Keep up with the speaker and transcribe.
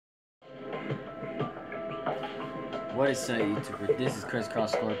What is up, YouTuber? This is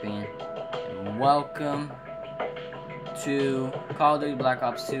Crisscross Scorpion, and welcome to Call of Duty Black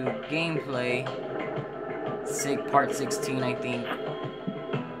Ops 2 gameplay, part 16, I think.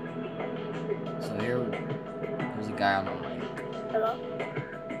 So here's a guy on the mic. Hello?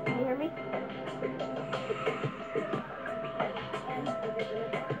 Can you hear me?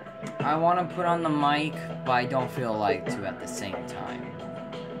 I want to put on the mic, but I don't feel like to at the same time.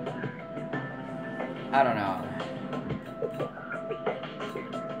 I don't know.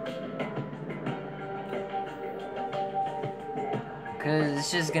 Because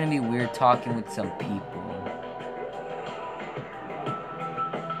it's just going to be weird talking with some people.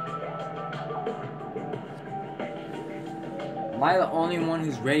 Am I the only one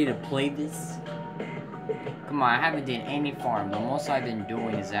who's ready to play this? Come on, I haven't done any farm. The most I've been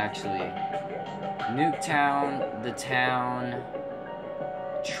doing is actually Nuketown, The Town,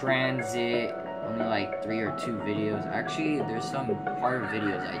 Transit, only like 3 or 2 videos. Actually, there's some harder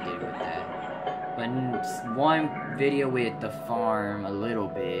videos I did with that. But one video with the farm a little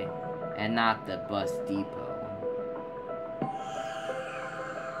bit, and not the bus depot.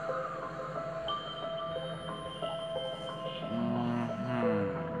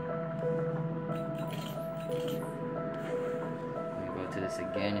 Let me go to this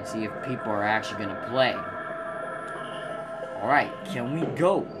again and see if people are actually gonna play. Alright, can we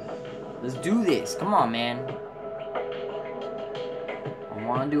go? Let's do this. Come on, man. I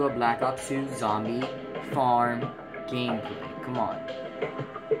want to do a Black Ops 2 zombie farm gameplay. Come on.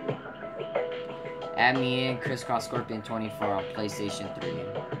 Add me in, Crisscross Scorpion 24 on PlayStation 3.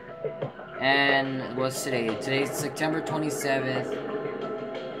 And what's today? Today's September 27th,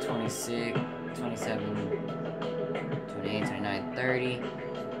 26, 27, 28, 29, 30.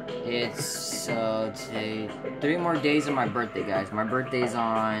 It's today 3 more days of my birthday, guys. My birthday's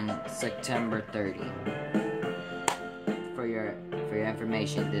on September 30. For your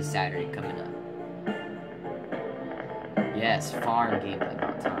information, this Saturday coming up. Yes, farm gameplay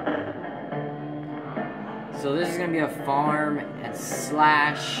about time. So this is gonna be a farm and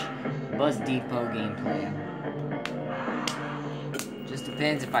slash bus depot gameplay. Just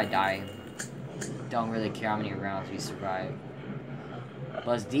depends if I die. Don't really care how many rounds we survive.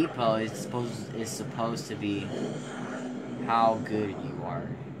 Bus depot is supposed to be how good you are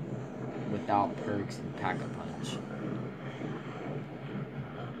without perks and pack-a-punch.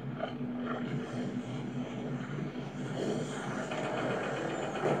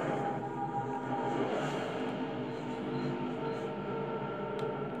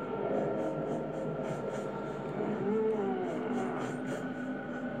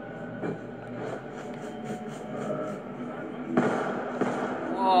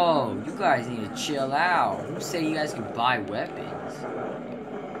 Whoa, you guys need to chill out. Who said you guys can buy weapons?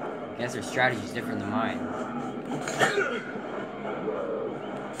 I guess their strategy is different than mine.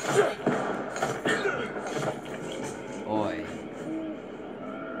 Boy.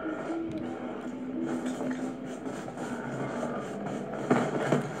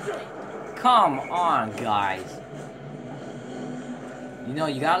 Come on, guys. You know,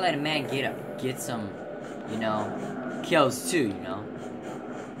 you gotta let a man get some, you know, kills too, you know.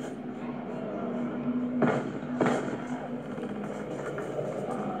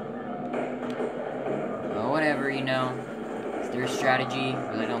 Well, whatever, you know. It's their strategy.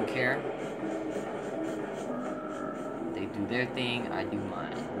 Really don't care. They do their thing, I do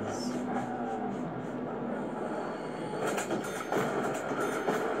mine.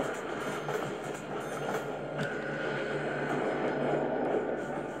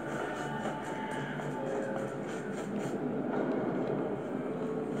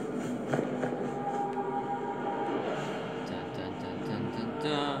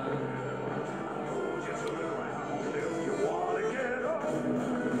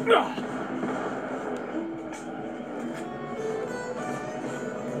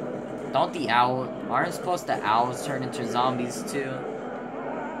 Don't the aren't supposed the owls turn into zombies too?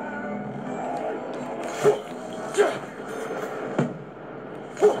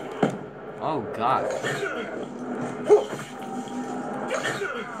 Oh god.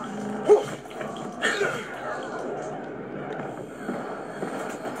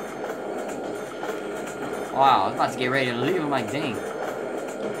 Wow, I was about to get ready to leave him like dang.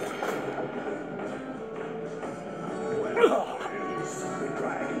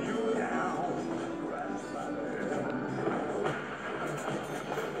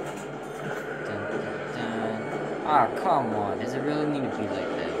 Ah, come on. Does it really need to be like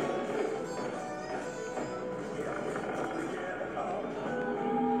that?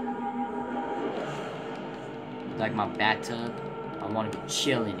 Like my bathtub, I want to be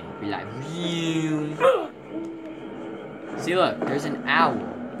chilling in it. Be like, phew. See, look, there's an owl.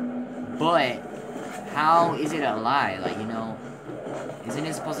 But how is it alive? Like, you know, isn't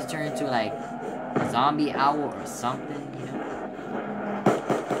it supposed to turn into like a zombie owl or something? You know?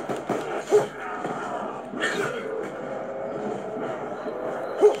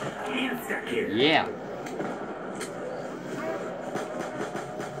 Yeah.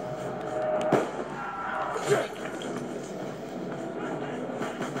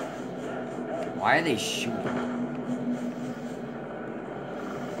 Why are they shooting?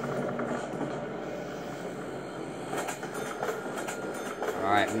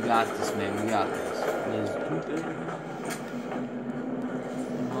 Alright, we got this, man. We got this. Let's do it.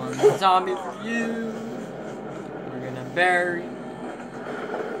 Come on, zombie for you. We're gonna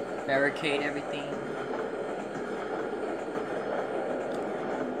barricade everything.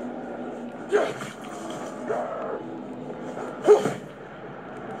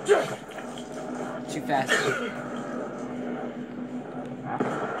 Too fast.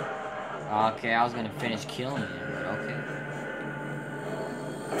 Okay, I was gonna finish killing him, but okay.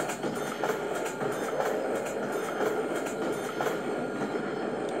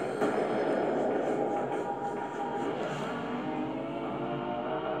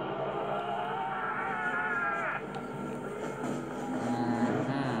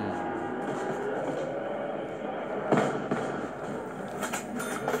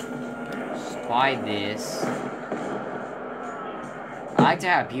 Buy this. I like to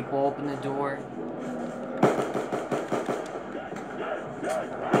have people open the door.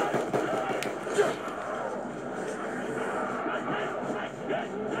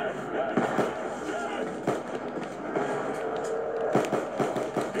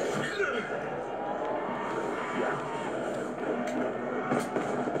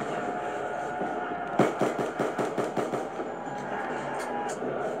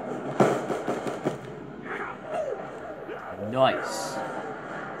 Nice.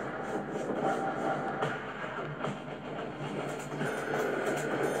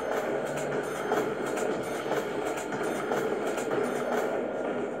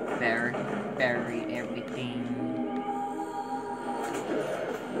 Bury everything.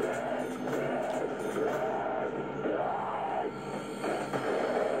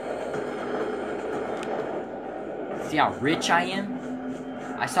 See how rich I am?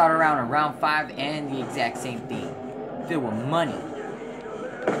 I started around round 5 and the exact same thing. Filled with money.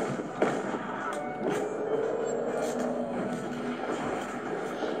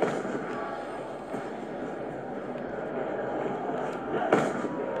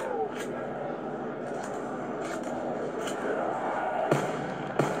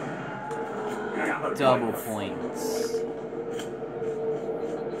 Double points.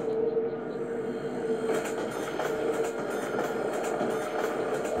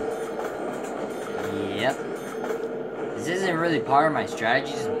 Yep. This isn't really part of my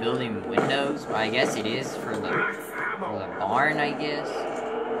strategy, just building windows, but I guess it is for the barn, I guess.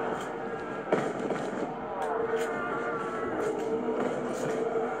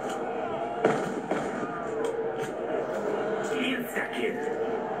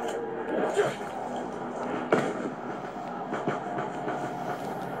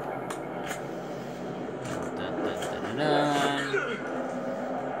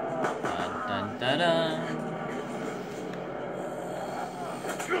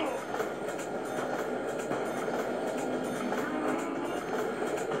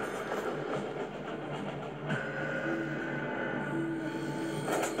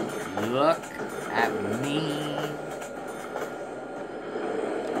 Look at me.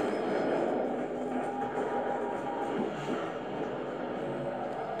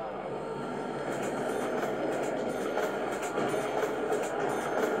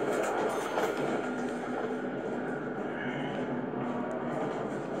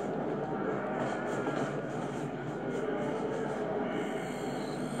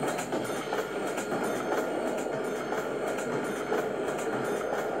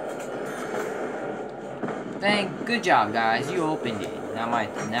 Good job, guys. You opened it.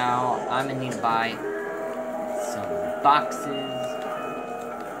 Now I'm gonna need to buy some boxes.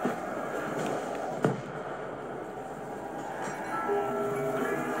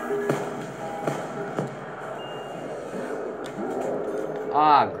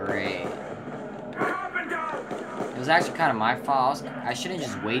 Ah, great. It was actually kind of my fault. I should have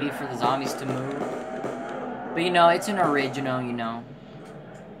just waited for the zombies to move. But you know, it's an original, you know.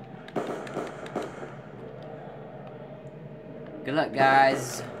 Good luck,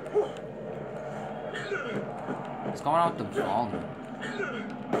 guys. What's going on with the volume?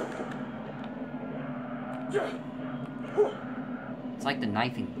 It's like the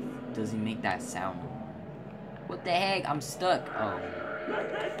knifing doesn't make that sound. What the heck? I'm stuck. Oh.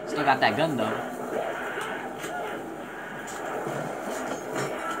 Still got that gun, though.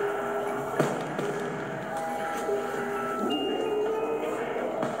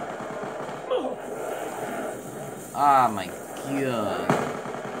 Oh my god.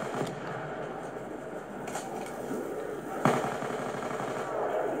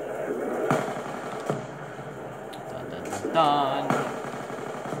 Dun dun dun dun.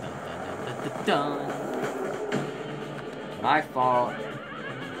 Dun dun dun dun dun. My fault.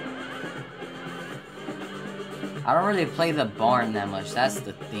 I don't really play the barn that much, that's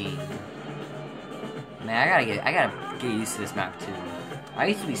the thing. Man, I gotta get used to this map too. I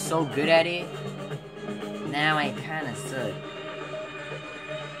used to be so good at it. Now I kinda suck.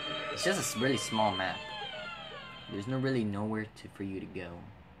 It's just a really small map. There's really nowhere for you to go.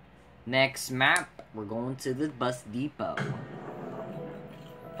 Next map, we're going to the bus depot.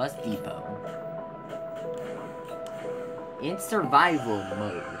 Bus depot. In survival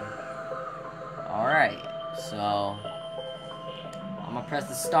mode. Alright, so I'm gonna press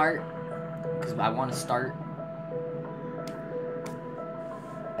the start because I want to start.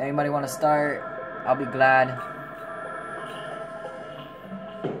 Anybody want to start? I'll be glad.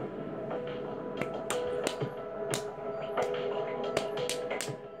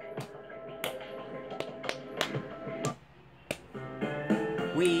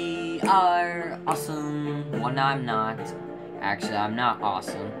 We are awesome. Well, no, I'm not. Actually, I'm not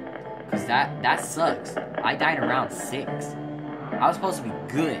awesome. Because that sucks. I died around 6. I was supposed to be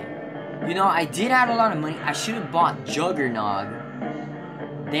good. You know, I did have a lot of money. I should have bought Juggernog.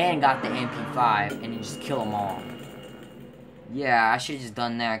 Then got the MP5 and then just kill them all. Yeah, I should have just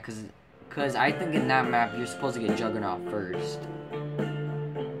done that. Because I think in that map, you're supposed to get Juggernog first.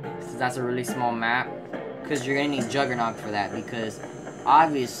 So that's a really small map. Because you're going to need Juggernog for that. Because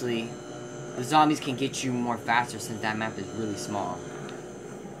obviously, the zombies can get you more faster since that map is really small.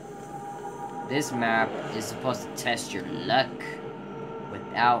 This map is supposed to test your luck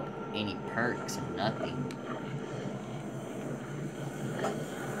without any perks or nothing.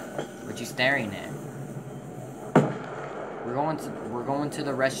 What you staring at? We're going to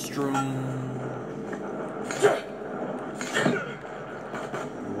the restroom.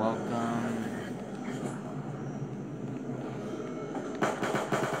 You're welcome.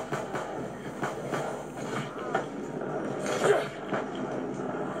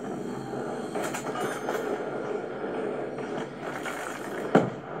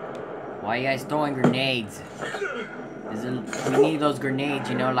 Why are you guys throwing grenades? We need those grenades,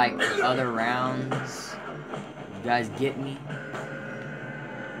 you know, like other rounds. You guys get me?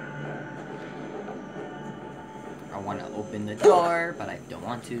 I want to open the door, but I don't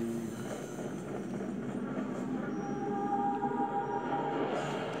want to.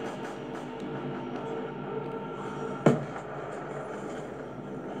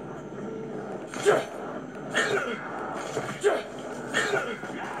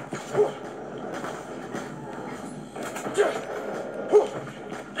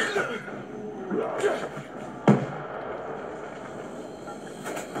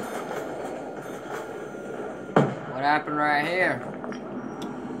 What happened right here?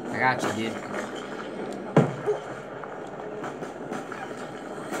 I got you, dude.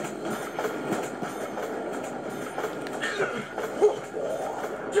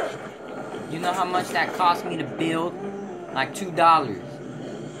 You know how much that cost me to build? Like $2.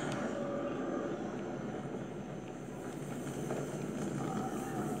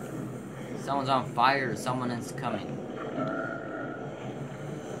 Someone's on fire or someone is coming.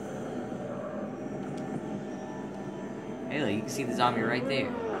 Hey, look, you can see the zombie right there.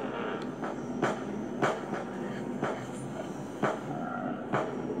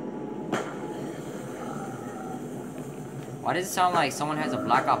 Why does it sound like someone has a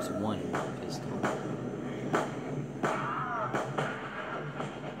Black Ops 1 pistol?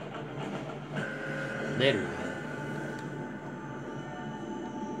 Literally.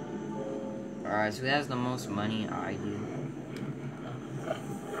 Alright, so who has the most money? I do.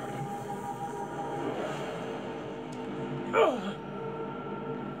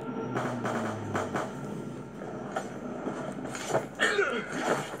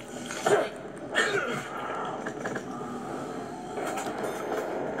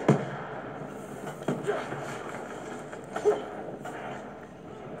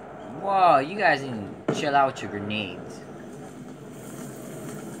 Whoa, you guys need to chill out with your grenades.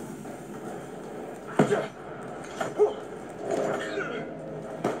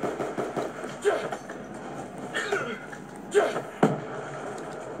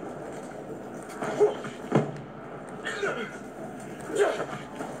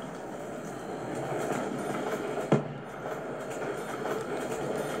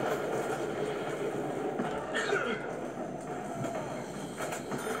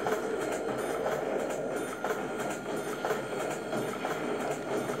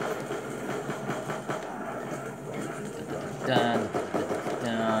 dun,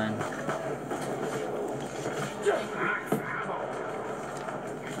 dun.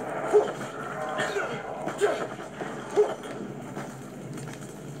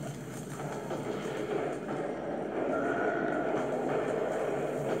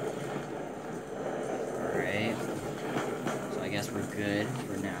 Alright. So I guess we're good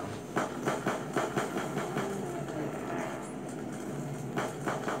for now.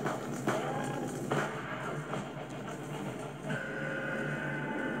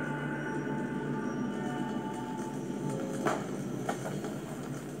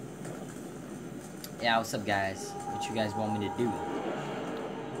 Yeah, what's up, guys? What you guys want me to do?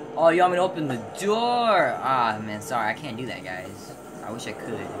 Oh, you want me to open the door? Ah, man, sorry, I can't do that, guys. I wish I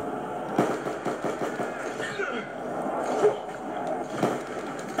could.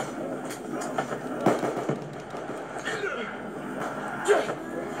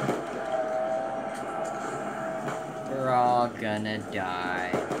 We're all gonna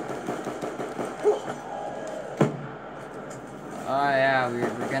die. Oh, yeah,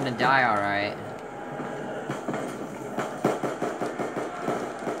 we're gonna die, alright.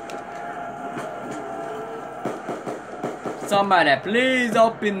 Somebody, please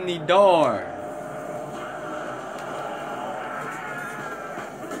open the door.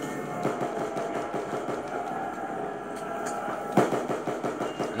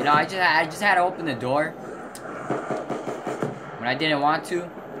 You know, I just had to open the door when I didn't want to.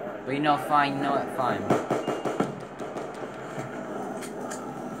 But you know, fine. You know what? Fine.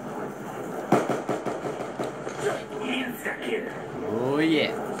 Oh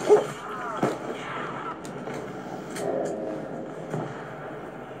yeah.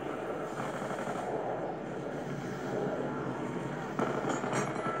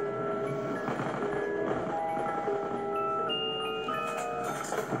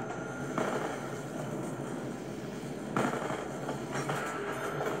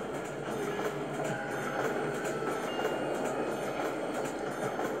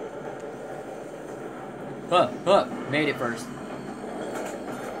 Huh, made it first.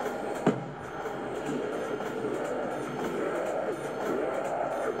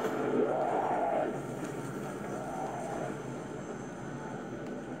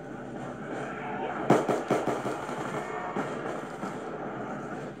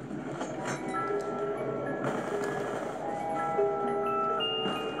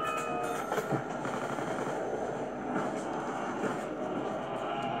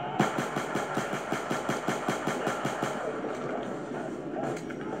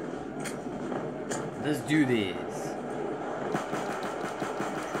 Let's do this.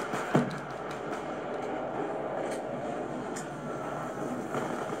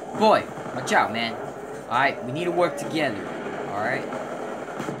 Boy, watch out, man. Alright, we need to work together. Alright?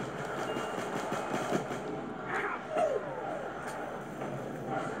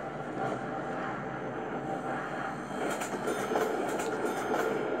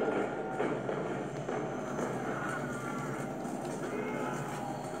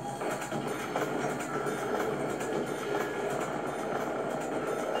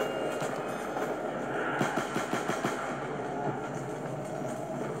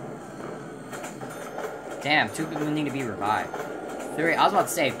 Damn, 2 people need to be revived. 3, I was about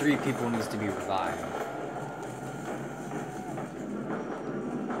to say 3 people needs to be revived.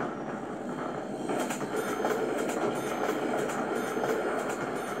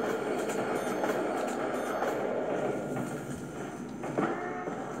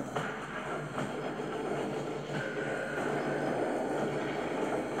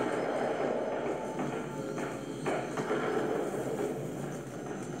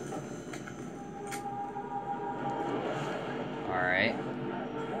 Alright.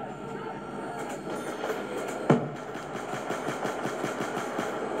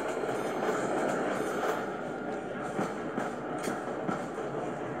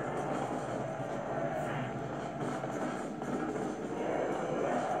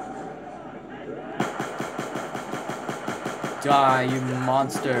 Die, you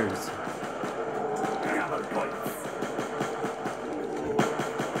monsters.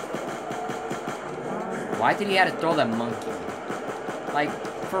 Why did he have to throw that monkey? Like,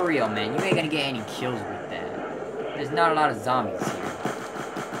 for real, man. You ain't gonna get any kills with that. There's not a lot of zombies here.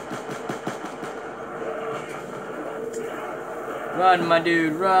 Run, my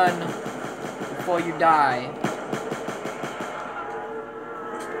dude, run! Before you die.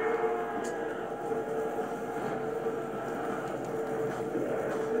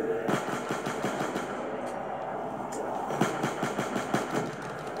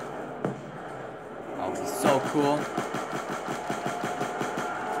 So cool.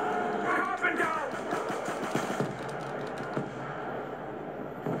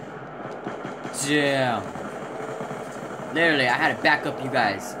 Damn. Literally, I had to back up you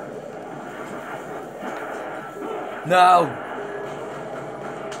guys. No!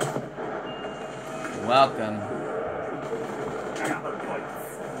 Welcome.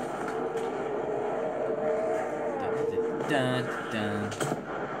 Dun, dun, dun.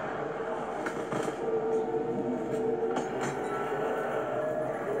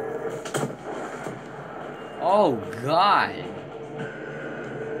 Oh, God.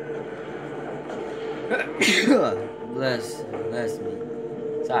 Bless me.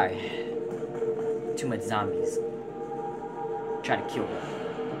 Sorry. Too much zombies. Try to kill them.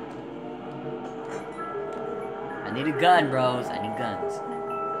 I need a gun, bros. I need guns.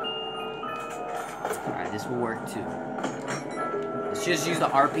 Alright, this will work too. Let's just use the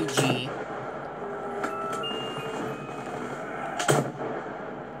RPG.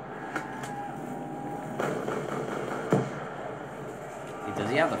 Does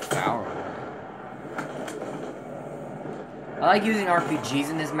he have the power? I like using RPGs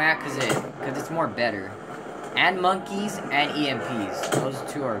in this map because it's more better. And monkeys and EMPs. Those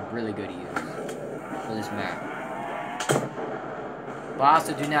two are really good to use for this map. But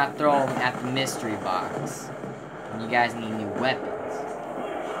also do not throw them at the mystery box when you guys need new weapons.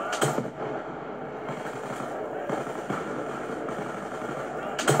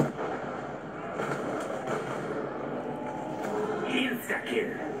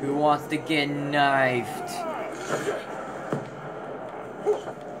 Who wants to get knifed?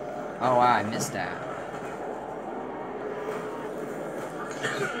 Oh wow, I missed that.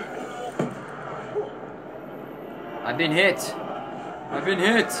 I've been hit. I've been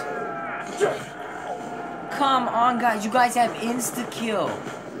hit. Come on, guys. You guys have insta-kill.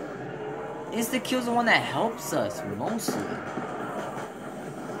 Insta-kill's the one that helps us mostly.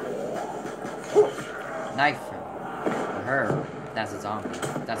 Knife him. Or her. That's a zombie.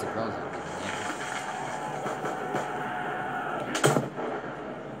 That's a girl zombie.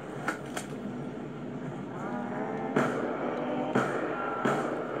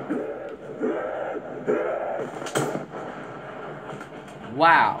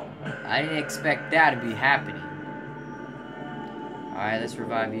 Wow, I didn't expect that to be happening. Alright, let's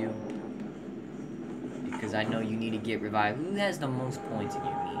revive you. Because I know you need to get revived. Who has the most points in you?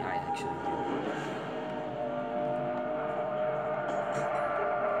 Me, I actually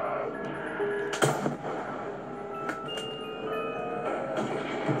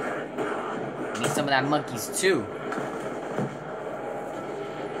do. Need some of that monkeys too.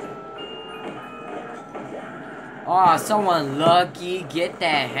 Oh, someone lucky. Get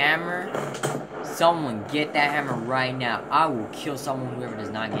that hammer. Someone get that hammer right now. I will kill someone whoever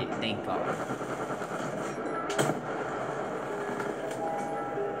does not get it. Thank God.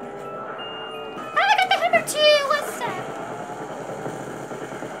 I got the hammer too. What's up?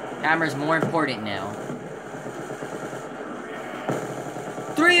 Hammer's more important now.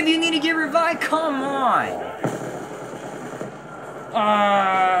 3 of you need to get revived. Come on.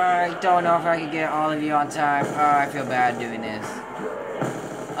 I don't know if I can get all of you on time. Oh, I feel bad doing this.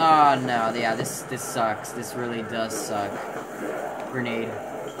 Oh no, yeah, this sucks. This really does suck. Grenade.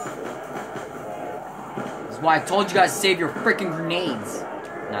 This is why I told you guys to save your freaking grenades.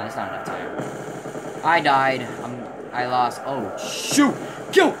 Nah, that's not enough time. I died. I lost. Oh shoot!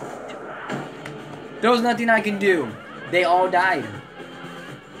 Kill! There was nothing I can do. They all died.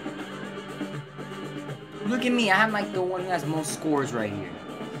 Look at me, I have like the one who has most scores right here.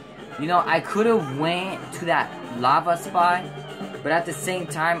 You know, I could have went to that lava spot, but at the same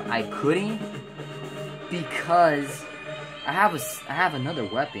time I couldn't because I have another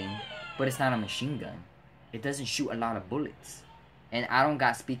weapon, but it's not a machine gun. It doesn't shoot a lot of bullets, and I don't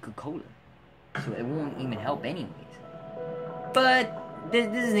got speaker cola, so it won't even help anyways. But this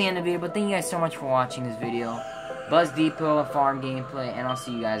is the end of the video. But thank you guys so much for watching this video. Buzz Depot and farm gameplay, and I'll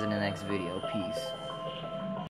see you guys in the next video. Peace.